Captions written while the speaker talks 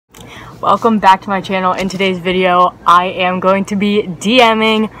Welcome back to my channel. In today's video, I am going to be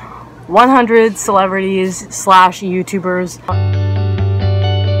DMing 100 celebrities slash YouTubers.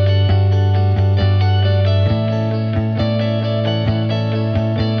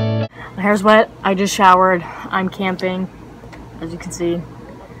 My hair's wet. I just showered. I'm camping. As you can see,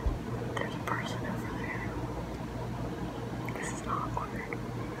 there's a person over there. This is awkward.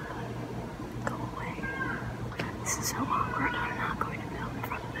 Go away. This is so awkward. I'm not going to film in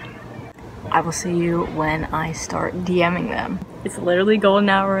front of them. I will see you when I start DMing them. It's literally golden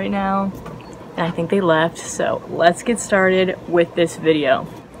hour right now, and I think they left, so let's get started with this video.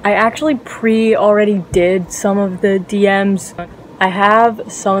 I actually already did some of the DMs. I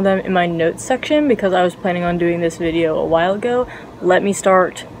have some of them in my notes section because I was planning on doing this video a while ago. Let me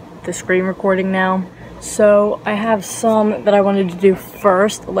start the screen recording now. So I have some that I wanted to do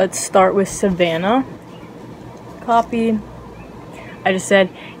first. Let's start with Savannah. Copy. I just said,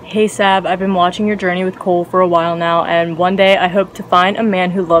 "Hey Sab, I've been watching your journey with Cole for a while now, and one day I hope to find a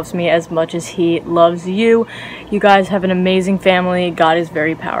man who loves me as much as he loves you. You guys have an amazing family. God is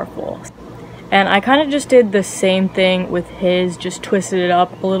very powerful." And I kind of just did the same thing with his, just twisted it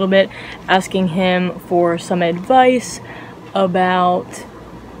up a little bit, asking him for some advice about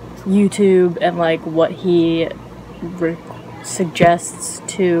YouTube and like what he suggests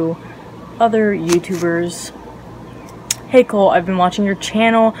to other YouTubers. "Hey Cole, I've been watching your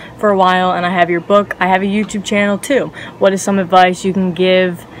channel for a while and I have your book. I have a YouTube channel too. What is some advice you can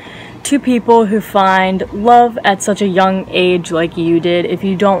give to people who find love at such a young age like you did? If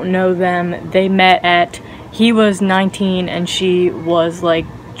you don't know them, they met at, he was 19 and she was like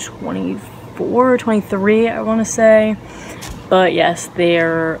 24 or 23, I want to say. But yes,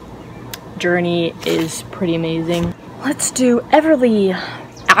 their journey is pretty amazing." Let's do Everly.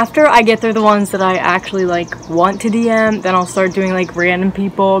 After I get through the ones that I actually like want to DM, then I'll start doing like random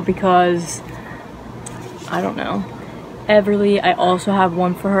people because I don't know. Everly, I also have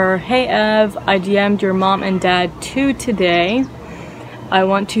one for her. "Hey Ev, I DM'd your mom and dad too today. I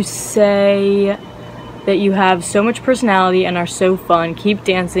want to say that you have so much personality and are so fun. Keep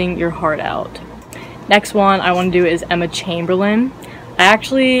dancing your heart out." Next one I want to do is Emma Chamberlain. I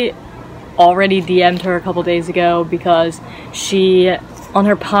actually already DM'd her a couple days ago because on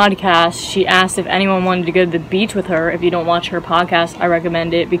her podcast, she asked if anyone wanted to go to the beach with her. If you don't watch her podcast, I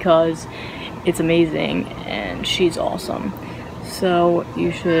recommend it because it's amazing and she's awesome. So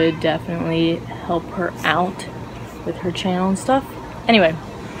you should definitely help her out with her channel and stuff. Anyway,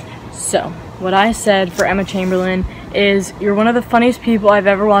 so what I said for Emma Chamberlain is, "You're one of the funniest people I've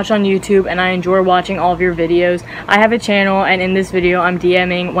ever watched on YouTube and I enjoy watching all of your videos. I have a channel and in this video I'm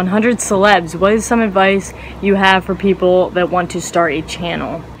DMing 100 celebs. What is some advice you have for people that want to start a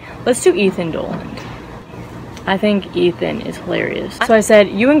channel?" Let's do Ethan Doland. I think Ethan is hilarious. So I said,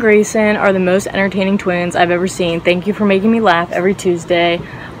 "You and Grayson are the most entertaining twins I've ever seen. Thank you for making me laugh every Tuesday.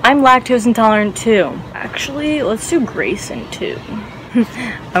 I'm lactose intolerant too." Actually, let's do Grayson too. I'm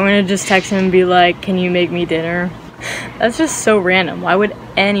gonna just text him and be like, "Can you make me dinner?" That's just so random. Why would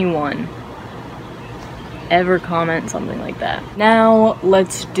anyone ever comment something like that? Now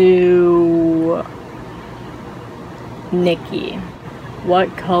let's do Nikki.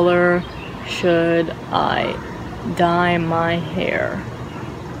 "What color should I dye my hair?"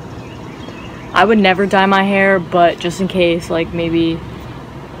 I would never dye my hair, but just in case, like maybe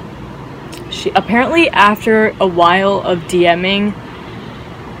apparently after a while of DMing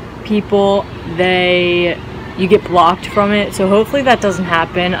people, you get blocked from it, so hopefully that doesn't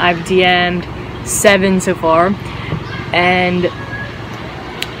happen. I've DM'd 7 so far and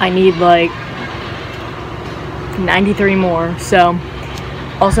I need like 93 more. So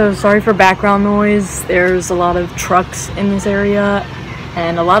also, sorry for background noise. There's a lot of trucks in this area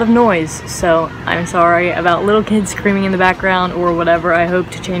and a lot of noise, so I'm sorry about little kids screaming in the background or whatever. I hope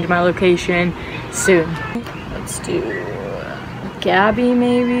to change my location soon. Let's do Gabby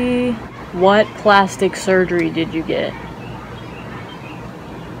maybe. "What plastic surgery did you get?"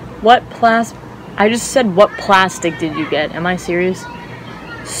 I just said, "What plastic did you get?" Am I serious?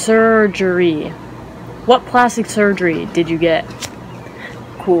 Surgery. "What plastic surgery did you get?"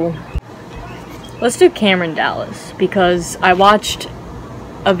 Cool. Let's do Cameron Dallas because I watched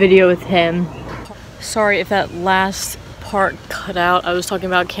a video with him. Sorry if that last part cut out. I was talking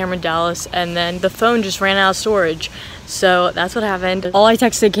about Cameron Dallas and then the phone just ran out of storage. So that's what happened. All I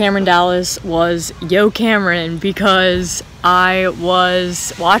texted Cameron Dallas was, "Yo Cameron," because I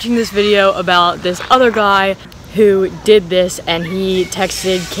was watching this video about this other guy who did this and he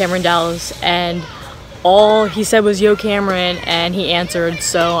texted Cameron Dallas and all he said was "Yo Cameron" and he answered,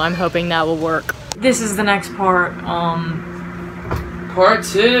 so I'm hoping that will work. This is the next part. Part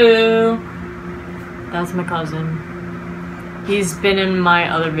 2. That's my cousin. He's been in my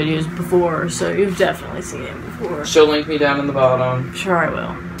other videos before, so you've definitely seen him before. She'll link me down in the bottom. Sure I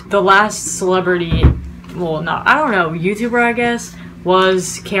will. The last celebrity, well, no, I don't know, YouTuber, I guess,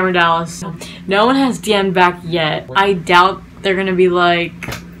 was Cameron Dallas. No one has DM'd back yet. I doubt they're gonna be like,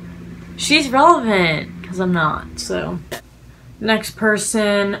 she's relevant, because I'm not, so. Next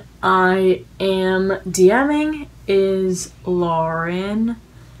person I am DMing is Lauren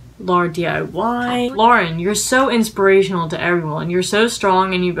DIY. Lauren, you're so inspirational to everyone. You're so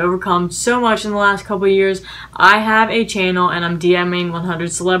strong and you've overcome so much in the last couple of years. I have a channel and I'm DMing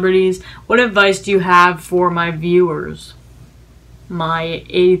 100 celebrities. What advice do you have for my viewers? My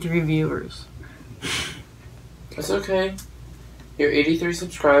 83 viewers. It's okay. Your 83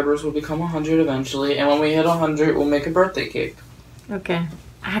 subscribers will become 100 eventually, and when we hit 100, we'll make a birthday cake. Okay.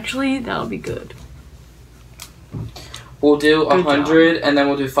 Actually, that'll be good. We'll do 100, and then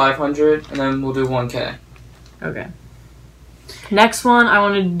we'll do 500, and then we'll do 1K. Okay. Next one I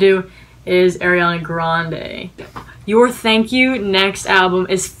wanted to do is Ariana Grande. Your thank you next album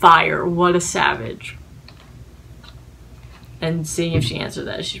is fire. What a savage. And seeing if she answered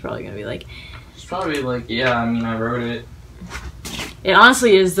that, she's probably gonna be like... She's probably like, yeah, I mean, I wrote it. It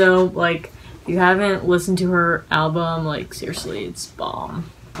honestly is, though. Like, if you haven't listened to her album, like, seriously, it's bomb.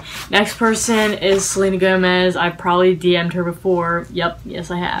 Next person is Selena Gomez. I've probably DM'd her before. Yep,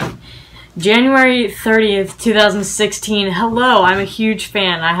 yes I have. January 30th, 2016. Hello, I'm a huge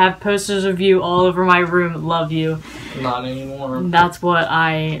fan. I have posters of you all over my room. Love you. Not anymore. That's what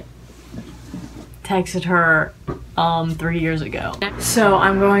I texted her 3 years ago. So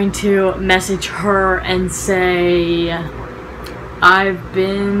I'm going to message her and say, I've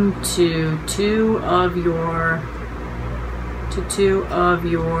been to two of your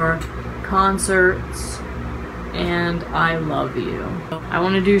concerts and I love you. I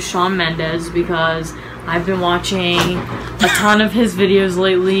want to do Shawn Mendes because I've been watching a ton of his videos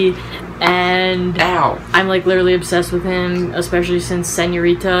lately and I'm like literally obsessed with him, especially since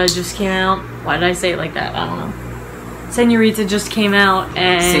Senorita just came out. Why did I say it like that? I don't know. Senorita just came out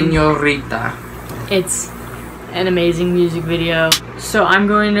and Senorita. It's an amazing music video. So I'm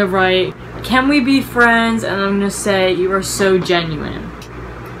going to write, can we be friends? And I'm going to say, you are so genuine.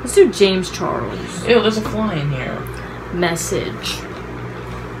 Let's do James Charles. Ew, there's a fly in here. Message.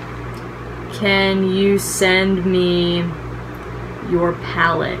 Can you send me your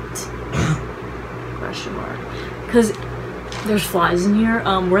palette? Question mark. Because there's flies in here.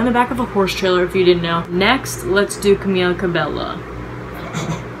 We're in the back of a horse trailer if you didn't know. Next, let's do Camila Cabello.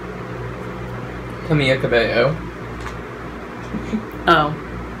 Camila Cabello. Oh.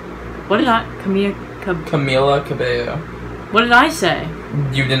 What did I... Camila Cabello. What did I say?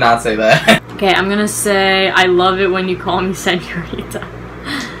 You did not say that. Okay, I'm gonna say, I love it when you call me Senorita.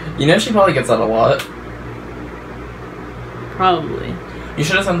 You know she probably gets that a lot. Probably. You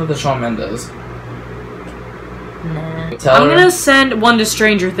should have sent it to Shawn Mendes. Nah. Tell I'm her. gonna send one to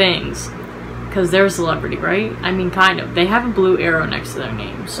Stranger Things. Because they're a celebrity, right? I mean, kind of. They have a blue arrow next to their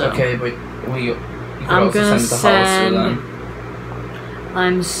name, so... Okay, but you could I'm also gonna send it to Hollister then.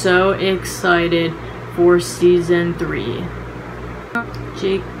 I'm so excited for season 3.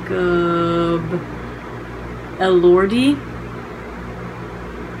 Jacob Elordi.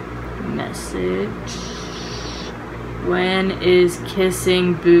 Message. When is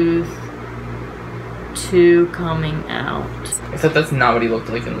Kissing Booth 2 coming out? Except that's not what he looked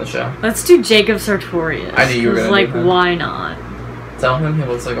like in the show. Let's do Jacob Sartorius. I knew you were gonna like, do him. why not? Tell him he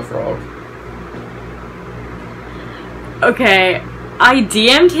looks like a frog. Okay, I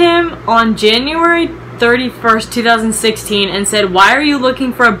DM'd him on January 31st, 2016 and said, why are you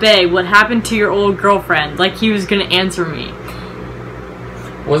looking for a bae? What happened to your old girlfriend? Like he was gonna answer me.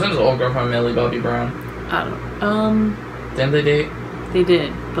 Wasn't his old girlfriend Millie Bobby Brown? I don't Didn't they date? They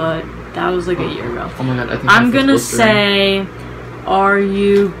did, but that was like a year ago. Oh my god, I think I'm gonna say, are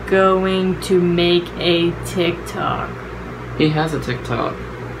you going to make a TikTok? He has a TikTok.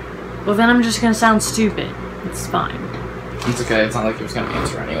 Well then I'm just gonna sound stupid. It's fine. It's okay, it's not like he was gonna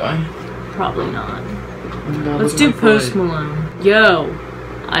answer anyway. Probably not. Oh my god, Let's do Post Malone. Yo,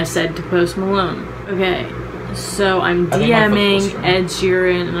 I said to Post Malone. Okay, so I'm DMing Ed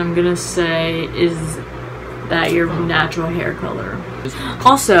Sheeran and I'm gonna say, is that your natural hair color?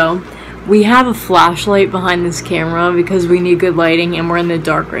 Also, we have a flashlight behind this camera because we need good lighting and we're in the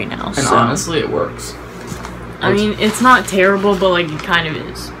dark right now. And honestly, it works. I mean, it's not terrible, but like it kind of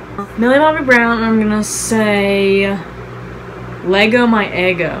is. Millie Bobby Brown, I'm gonna say Lego My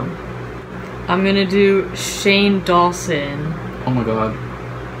Ego. I'm gonna do Shane Dawson. Oh my god.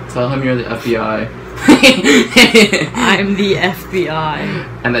 Tell him you're the FBI. I'm the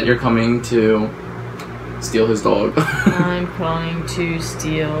FBI. And that you're coming to steal his dog. I'm coming to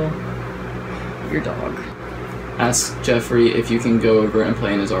steal your dog. Ask Jeffrey if you can go over and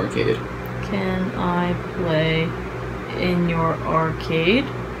play in his arcade. Can I play in your arcade?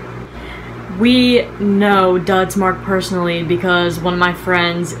 We know Duds Mark personally because one of my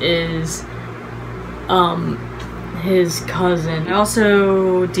friends is his cousin. I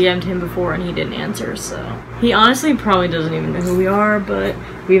also DM'd him before and he didn't answer, so he honestly probably doesn't even know who we are, but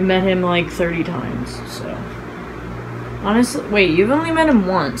we've met him like 30 times, so honestly, wait, you've only met him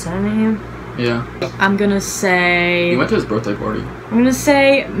once, haven't you? Yeah. I'm gonna say... You went to his birthday party. I'm gonna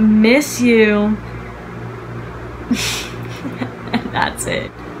say, miss you. That's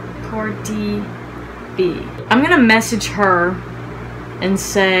it. Cardi B. I'm gonna message her and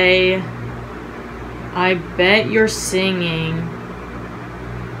say, I bet your singing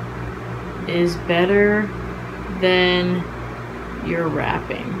is better than your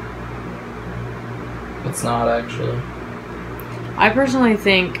rapping. It's not, actually. I personally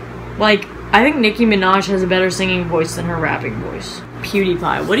think, like, I think Nicki Minaj has a better singing voice than her rapping voice.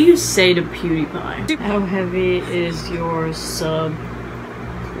 PewDiePie. What do you say to PewDiePie? How heavy is your sub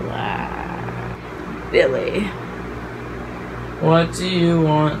class? Billy. What do you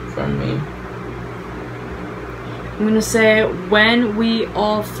want from me? I'm gonna say, when we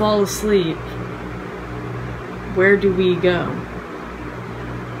all fall asleep, where do we go?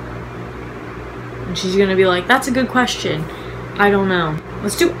 And she's gonna be like, that's a good question. I don't know.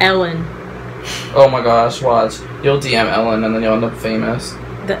 Let's do Ellen. Oh my gosh, watch. You'll DM Ellen and then you'll end up famous.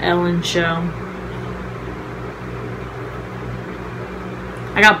 The Ellen Show.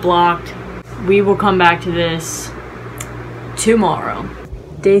 I got blocked. We will come back to this tomorrow.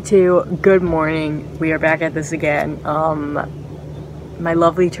 Day 2, good morning. We are back at this again. My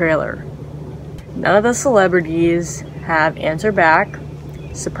lovely trailer. None of the celebrities have answered back.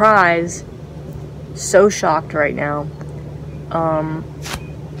 Surprise. So shocked right now.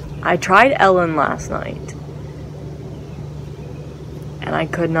 I tried Ellen last night. And I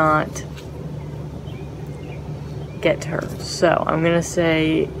could not get to her. So I'm gonna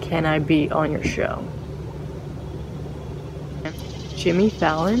say, can I be on your show? Jimmy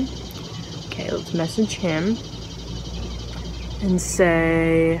Fallon. Okay, let's message him and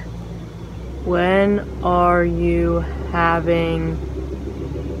say, when are you having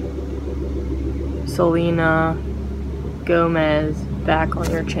Selena Gomez back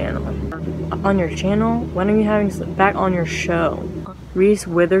on your channel? On your channel? When are you having back on your show? Reese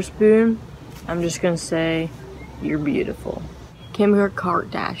Witherspoon. I'm just gonna say, you're beautiful. Kim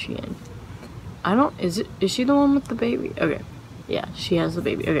Kardashian. Is she the one with the baby? Okay. Yeah, she has the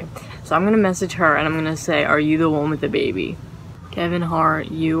baby. Okay, so I'm gonna message her and I'm gonna say, are you the one with the baby? Kevin Hart,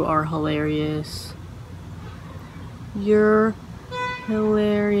 you are hilarious. You're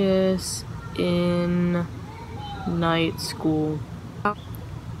hilarious in night school.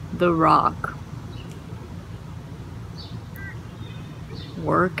 The Rock.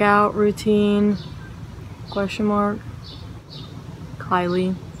 Workout routine? Question mark.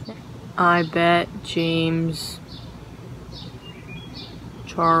 Kylie. I bet James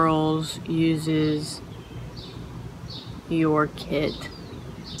Charles uses your kit.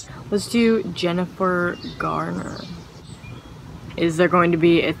 Let's do Jennifer Garner. Is there going to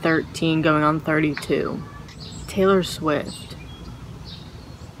be a 13 going on 32? Taylor Swift.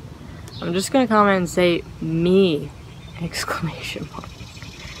 I'm just gonna comment and say, me! Exclamation mark.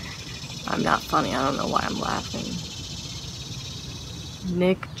 I'm not funny, I don't know why I'm laughing.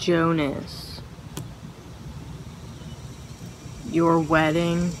 Nick Jonas. Your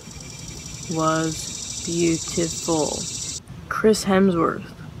wedding was beautiful. Chris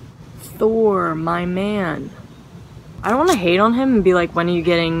Hemsworth. Thor, my man. I don't want to hate on him and be like, when are you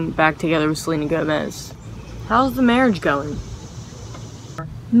getting back together with Selena Gomez? How's the marriage going?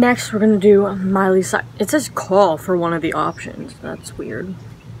 Next, we're gonna do Miley Cyrus. It says call for one of the options. That's weird.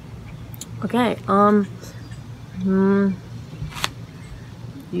 Okay,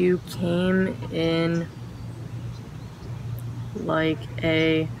 you came in like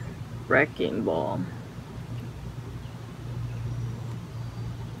a wrecking ball.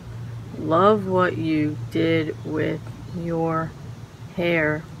 Love what you did with your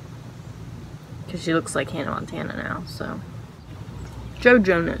hair. Because she looks like Hannah Montana now, so. Joe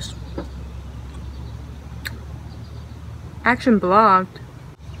Jonas. Action blocked.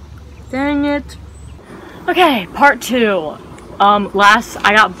 Dang it. Okay, part 2.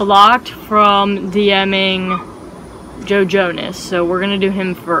 I got blocked from DMing Joe Jonas, so we're gonna do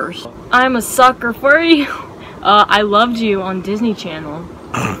him first. I'm a sucker for you. I loved you on Disney Channel.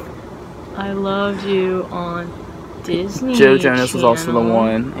 I loved you on Disney Joe Jonas was also the Channel.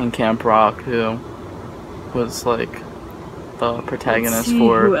 one in Camp Rock who was like the protagonist. Let's see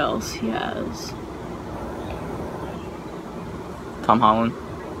for who else he has. Tom Holland.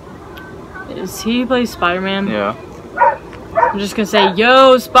 Is he plays Spider-Man? Yeah. I'm just gonna say,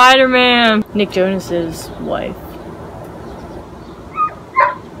 yo, Spider-Man! Nick Jonas's wife.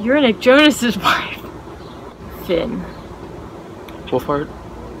 You're Nick Jonas's wife. Finn. Wolfhard.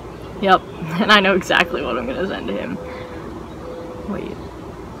 Yep, and I know exactly what I'm gonna send to him. Wait.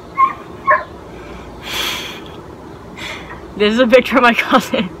 This is a picture of my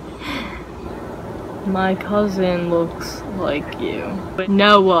cousin. My cousin looks like you. But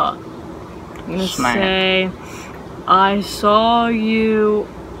Noah. I'm gonna say, I saw you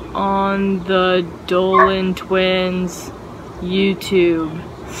on the Dolan Twins YouTube.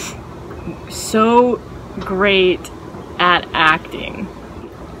 So great at acting.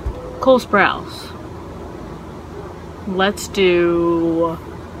 Cole Sprouse. Let's do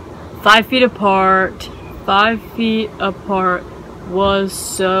 5 feet apart. 5 feet apart was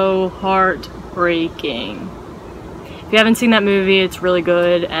so heartbreaking. If you haven't seen that movie, it's really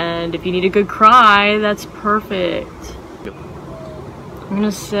good, and if you need a good cry, that's perfect. I'm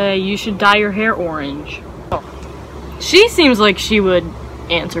gonna say you should dye your hair orange. She seems like she would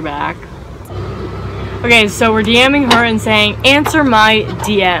answer back. Okay, so we're DMing her and saying, answer my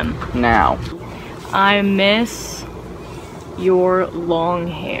DM. Now. I miss your long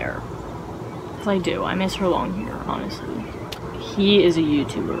hair. Because I do. I miss her long hair, honestly. He is a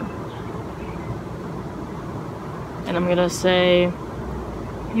YouTuber. And I'm gonna say,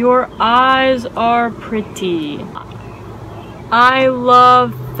 your eyes are pretty. I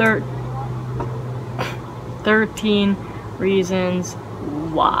love 13 reasons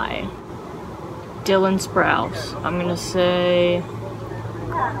why. Dylan Sprouse. I'm gonna say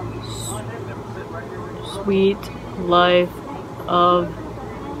sweet life of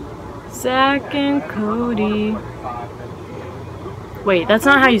Zach and Cody. Wait, that's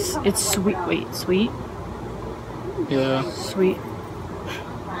not how you it's sweet. Wait, sweet? Yeah. Sweet.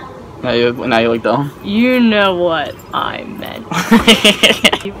 Now you look dumb. You know what I meant.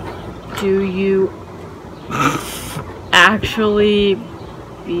 Do you actually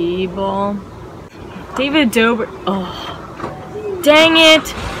b-ball? David Dobrik. Oh, dang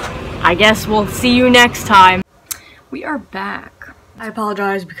it! I guess we'll see you next time. We are back. I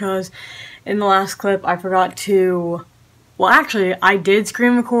apologize because in the last clip I forgot to. Well, actually, I did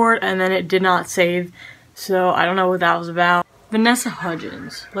screen record and then it did not save, so I don't know what that was about. Vanessa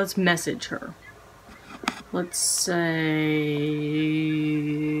Hudgens. Let's message her. Let's say,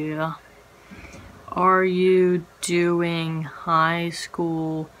 are you doing High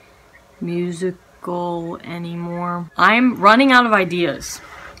School Musical anymore? I'm running out of ideas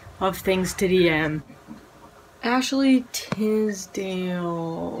of things to DM. Ashley Tisdale.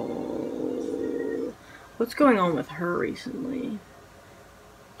 What's going on with her recently?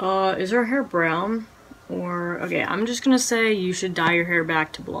 Is her hair brown? Or, okay, I'm just gonna say you should dye your hair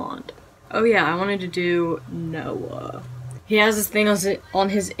back to blonde. Oh yeah, I wanted to do Noah. He has this thing on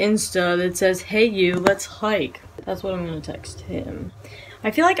his Insta that says, hey you, let's hike. That's what I'm gonna text him.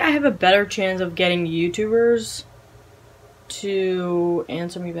 I feel like I have a better chance of getting YouTubers to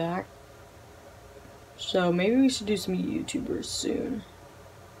answer me back. So maybe we should do some YouTubers soon.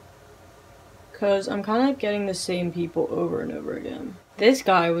 Cause I'm kind of getting the same people over and over again. This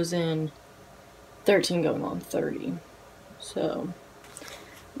guy was in 13 going on 30. So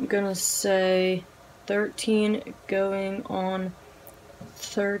I'm gonna say 13 going on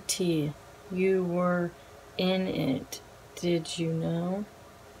 30. You were in it. Did you know?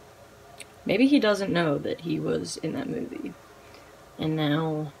 Maybe he doesn't know that he was in that movie. And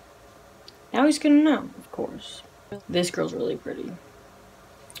now he's gonna know, of course. This girl's really pretty.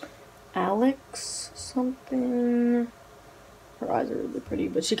 Alex something. Her eyes are really pretty,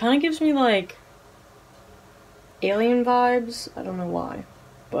 but she kind of gives me like alien vibes. I don't know why,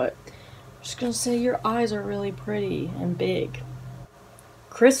 but I'm just gonna say your eyes are really pretty and big.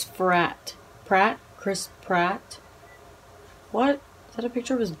 Chris Pratt. Chris Pratt. What? Is that a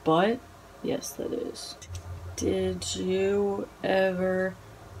picture of his butt? Yes, that is. Did you ever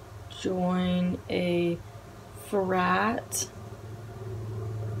join a frat?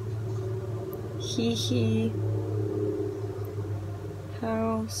 Hee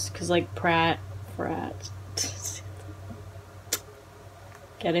house. Cause like frat.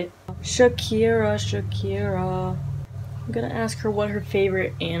 Get it? Shakira. I'm gonna ask her what her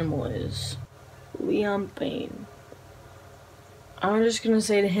favorite animal is. Liam Payne. I'm just gonna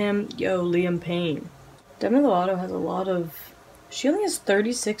say to him, yo, Liam Payne. Demi Lovato has a lot of She only has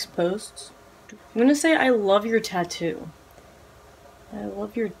 36 posts. I'm gonna say I love your tattoo. I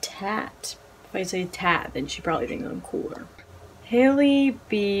love your tat. If I say tat, then she probably thinks I'm cooler. Haley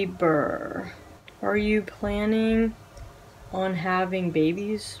Bieber. Are you planning on having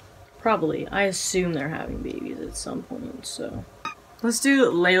babies? Probably. I assume they're having babies at some point, so. Let's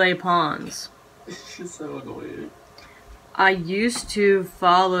do Lele Pons. She's so annoying. I used to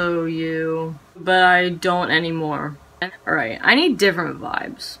follow you, but I don't anymore. Alright, I need different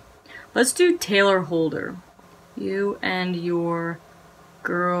vibes. Let's do Taylor Holder. You and your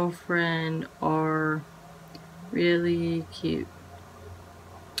girlfriend are really cute.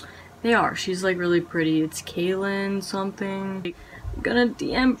 They are. She's like really pretty. It's Kaylin something. I'm gonna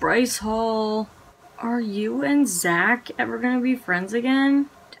DM Bryce Hall. Are you and Zach ever gonna be friends again?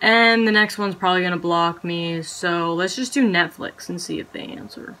 And the next one's probably gonna block me, so let's just do Netflix and see if they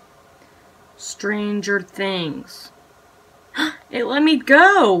answer. Stranger Things. It let me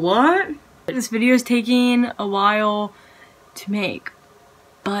go, what? This video is taking a while to make,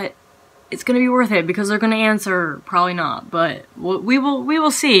 but it's gonna be worth it because they're gonna answer, probably not, but we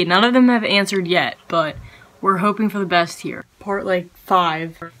will see. None of them have answered yet, but we're hoping for the best here. Part like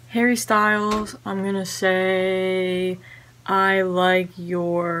 5. Harry Styles, I'm gonna say I like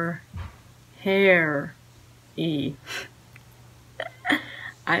your hair. I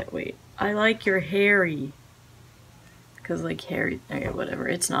like your hairy. Cause like Harry, okay, whatever.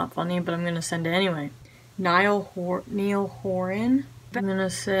 It's not funny, but I'm gonna send it anyway. Neil Horan. I'm gonna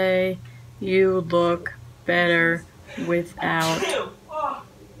say you look better without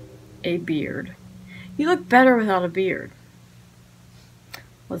a beard. You look better without a beard.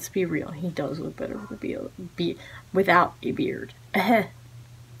 Let's be real. He does look better with a without a beard.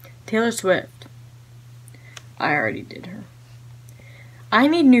 Taylor Swift. I already did her. I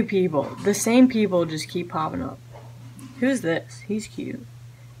need new people. The same people just keep popping up. Who's this? He's cute.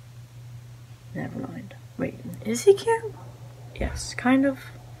 Never mind. Wait, is he cute? Yes, kind of.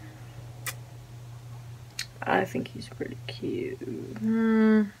 I think he's pretty cute.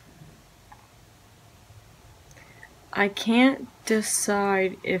 I can't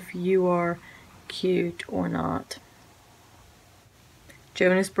decide if you are cute or not.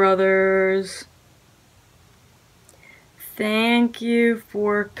 Jonas Brothers. Thank you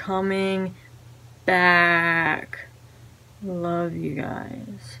for coming back. Love you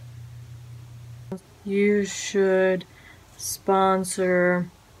guys. You should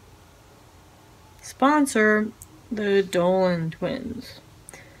sponsor the Dolan twins.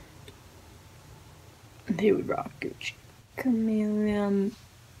 They would rock Gucci. Camelia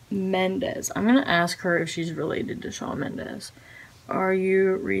Mendez. I'm gonna ask her if she's related to Shawn Mendes. Are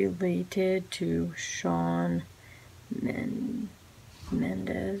you related to Shawn Mendes?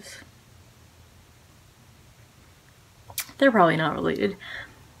 They're probably not related,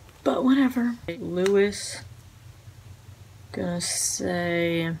 but whatever. Lewis, gonna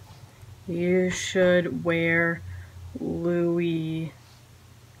say you should wear Louis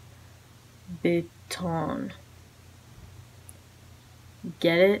Vuitton.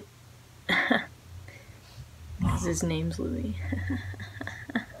 Get it? Because his name's Louis.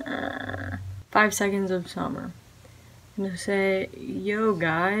 5 seconds of summer. I'm gonna say, yo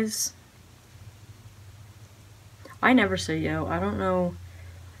guys. I never say yo. I don't know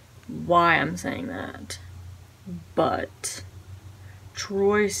why I'm saying that. But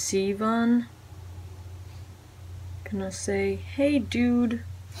Troy Sivan. Gonna say, hey dude.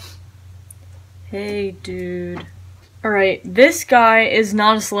 Hey dude. Alright, this guy is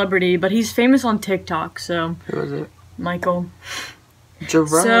not a celebrity, but he's famous on TikTok, so. Who is it? Michael. Jarrett.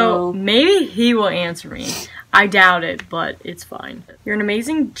 So maybe he will answer me. I doubt it, but it's fine. You're an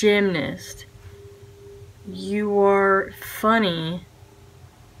amazing gymnast. You are funny,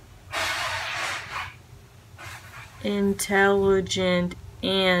 intelligent,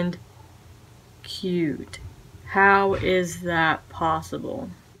 and cute. How is that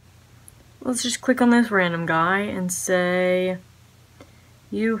possible? Let's just click on this random guy and say,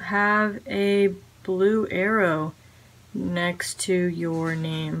 you have a blue arrow next to your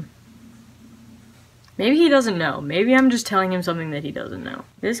name. Maybe he doesn't know. Maybe I'm just telling him something that he doesn't know.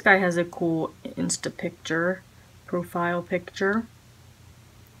 This guy has a cool Insta picture, profile picture.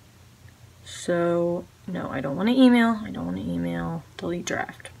 So, no, I don't want to email. I don't want to email. Delete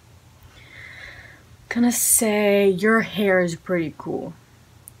draft. Gonna say, your hair is pretty cool.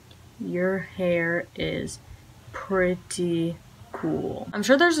 Your hair is pretty cool. I'm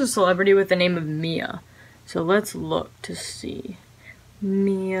sure there's a celebrity with the name of Mia. So let's look to see.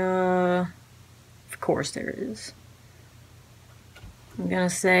 Mia. Of course there is. I'm gonna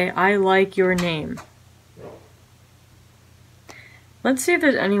say, I like your name. Let's see if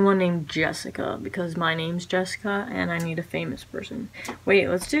there's anyone named Jessica, because my name's Jessica and I need a famous person. Wait,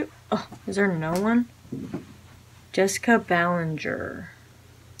 let's do... Oh, is there no one? Jessica Ballinger.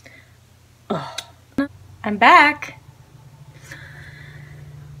 Oh. I'm back!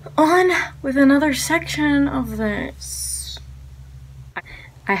 On with another section of this.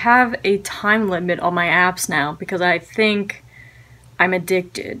 I have a time limit on my apps now because I think I'm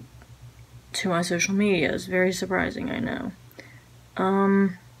addicted to my social media. It's very surprising, I know. Oh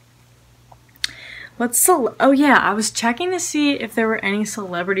yeah, I was checking to see if there were any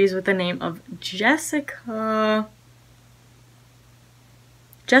celebrities with the name of Jessica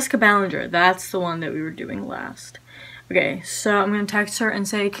Ballinger. That's the one that we were doing last. Okay, so I'm gonna text her and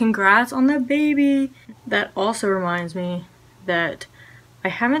say congrats on the baby. That also reminds me that I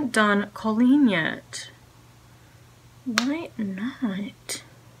haven't done Colleen yet. Why not?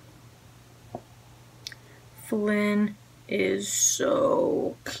 Flynn is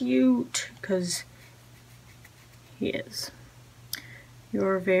so cute, because he is.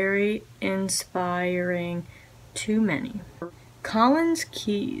 You're very inspiring to many. Collins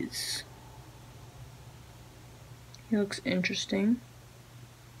Keys. He looks interesting.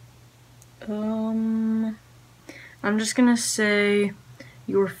 I'm just gonna say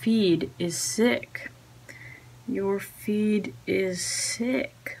your feed is sick. Your feed is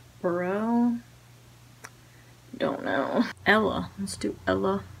sick, bro. Don't know. Ella. Let's do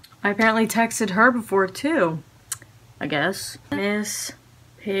Ella. I apparently texted her before too, I guess. Miss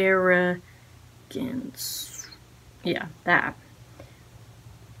Peregrines. Yeah, that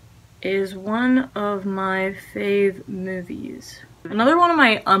is one of my fave movies. Another one of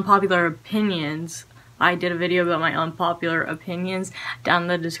my unpopular opinions. I did a video about my unpopular opinions down in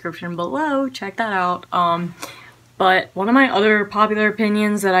the description below. Check that out. But one of my other popular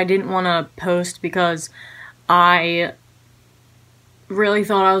opinions that I didn't want to post because I really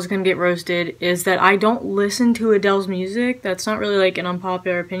thought I was gonna get roasted is that I don't listen to Adele's music. That's not really like an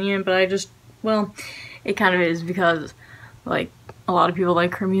unpopular opinion, but I just, well, it kind of is because like a lot of people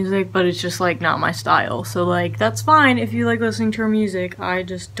like her music, but it's just like not my style. So like that's fine if you like listening to her music. I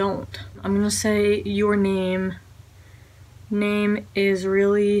just don't. I'm gonna say your name is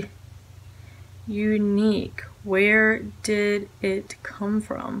really unique. Where did it come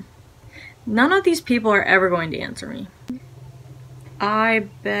from? None of these people are ever going to answer me. I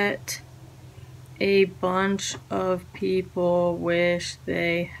bet a bunch of people wish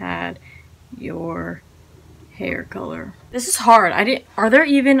they had your hair color. This is hard. Are there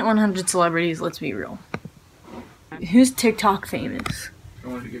even 100 celebrities? Let's be real. Who's TikTok famous? I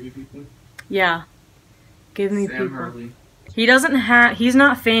wanted to give you people. Yeah. Give me Sam people. Hurley. He's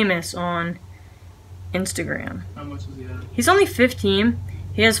not famous on Instagram. How much does he have? He's only 15.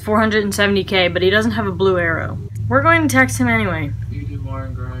 He has 470K, but he doesn't have a blue arrow. We're going to text him anyway. You could do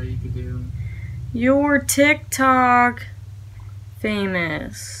Lauren Gray, you could do... Your TikTok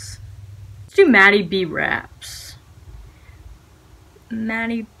famous. Let's do Maddie B Raps.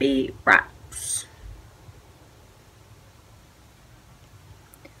 Maddie B Raps.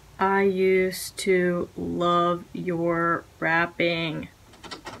 I used to love your rapping.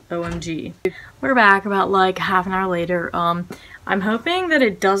 OMG. We're back about like half an hour later. I'm hoping that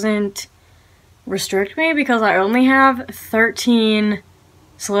it doesn't restrict me because I only have 13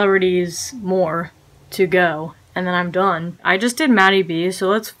 celebrities more to go and then I'm done. I just did Maddie B, so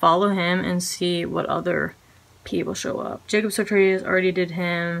let's follow him and see what other people show up. Jacob Sotrias, already did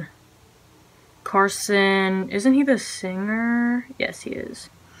him. Carson, isn't he the singer? Yes, he is.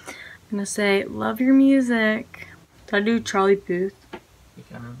 I'm gonna say, love your music. Did I do Charlie Puth?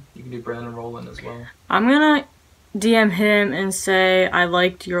 You can do Brandon Rowland as well. I'm gonna DM him and say I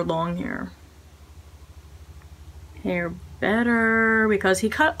liked your long hair. Hair better, because he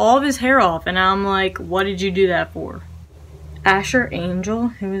cut all of his hair off and I'm like, what did you do that for? Asher Angel?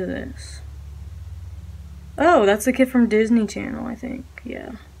 Who is this? Oh, that's the kid from Disney Channel, I think.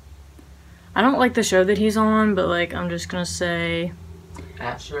 Yeah. I don't like the show that he's on, but like I'm just gonna say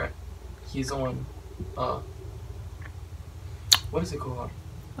Asher, he's on what is it called?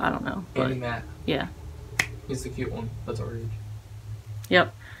 I don't know. Andy Mack. Yeah. He's the cute one. That's our age.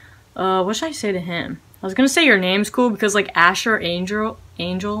 Yep. What should I say to him? I was gonna say your name's cool because like Asher Angel.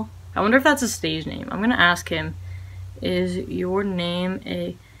 I wonder if that's a stage name. I'm gonna ask him. Is your name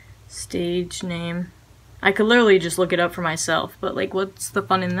a stage name? I could literally just look it up for myself, but like what's the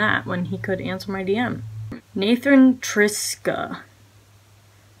fun in that when he could answer my DM? Nathan Triska.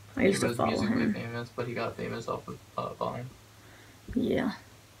 I used to follow him. Famous, but he got famous off of Vine. Yeah.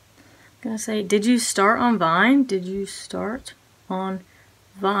 I'm gonna say, did you start on Vine? Did you start on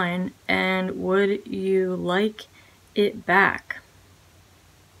Vine? And would you like it back?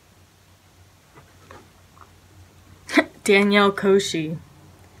 Danielle Cohen,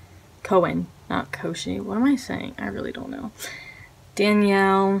 not Koshi. What am I saying? I really don't know.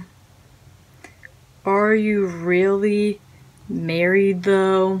 Danielle, are you really married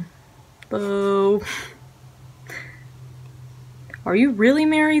though? Are you really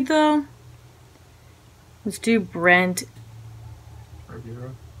married though? Let's do Brent.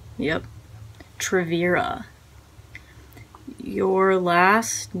 Trevira. Yep. Trevira. Your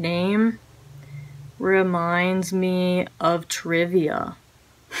last name reminds me of trivia.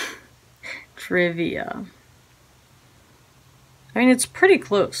 Trivia. I mean, it's pretty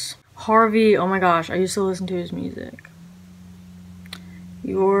close. Harvey, oh my gosh, I used to listen to his music.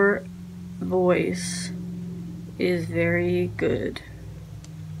 Your voice is very good.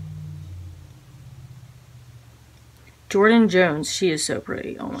 Jordan Jones, she is so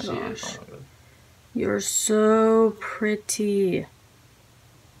pretty. Oh my gosh. You're so pretty.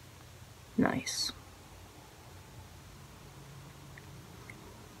 Nice.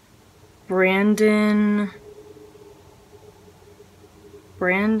 Brandon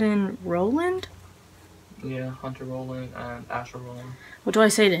Rowland? Yeah, Hunter Rowland and Asher Rowland. What do I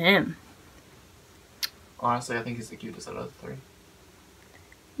say to him? Honestly, I think he's the cutest out of the three.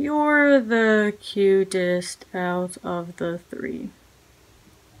 You're the cutest out of the three.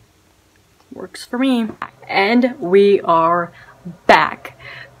 Works for me. And we are back.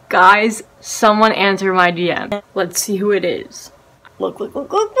 Guys, someone answer my DM. Let's see who it is. Look.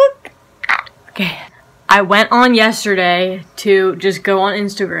 Okay. I went on yesterday to just go on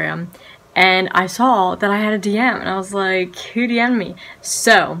Instagram and I saw that I had a DM and I was like, who DM'd me?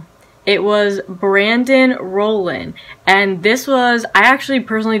 So, it was Brandon Rowland, and this was, I actually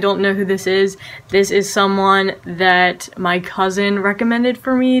personally don't know who this is. This is someone that my cousin recommended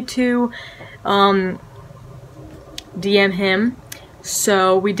for me to DM him.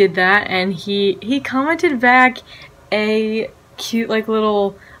 So we did that, and he commented back a cute like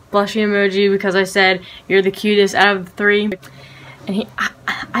little blushy emoji because I said, you're the cutest out of the three. And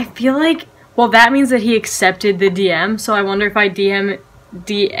I feel like, well, that means that he accepted the DM, so I wonder if I DM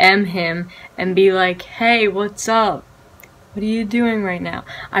him and be like, hey, what's up? What are you doing right now?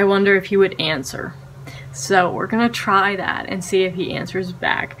 I wonder if he would answer. So we're gonna try that and see if he answers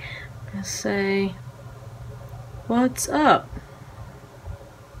back. I'm gonna say, what's up?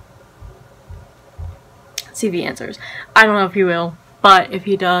 Let's see if he answers. I don't know if he will, but if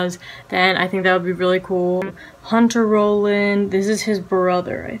he does, then I think that would be really cool. Hunter Rowland, this is his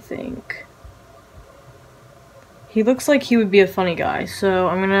brother, I think. He looks like he would be a funny guy, so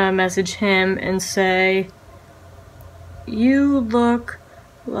I'm gonna message him and say, you look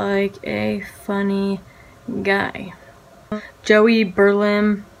like a funny guy. Joey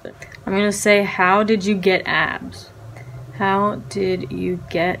Berlim, I'm gonna say, how did you get abs? How did you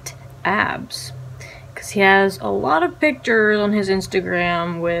get abs? Because he has a lot of pictures on his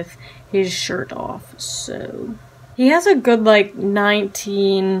Instagram with his shirt off, so. He has a good, like,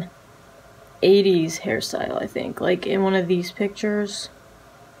 1980s hairstyle, I think, like in one of these pictures.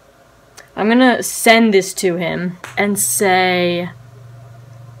 I'm gonna send this to him and say,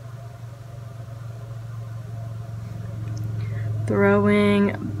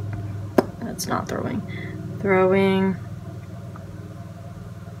 throwing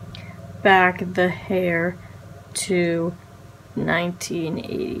back the hair to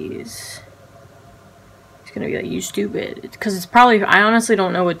 1980s. It's gonna be like, you stupid. Because it's probably, I honestly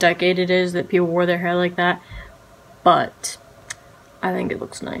don't know what decade it is that people wore their hair like that, but I think it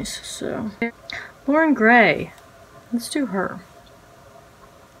looks nice, so. Lauren Gray, let's do her.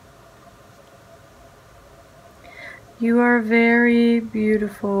 You are very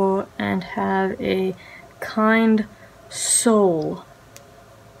beautiful and have a kind soul.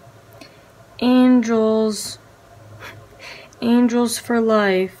 Angels for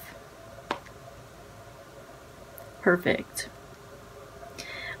life. Perfect.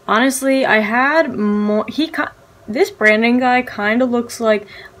 Honestly, I had more, this Brandon guy kind of looks like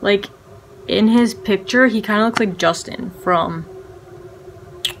in his picture, he kind of looks like Justin from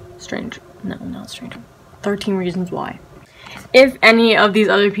not Stranger, 13 Reasons Why. If any of these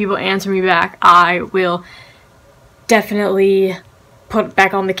other people answer me back, I will definitely put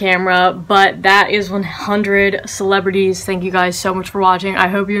back on the camera, but that is 100 celebrities. Thank you guys so much for watching. I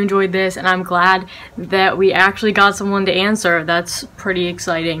hope you enjoyed this, and I'm glad that we actually got someone to answer. That's pretty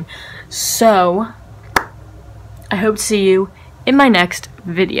exciting. So, I hope to see you in my next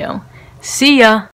video. See ya!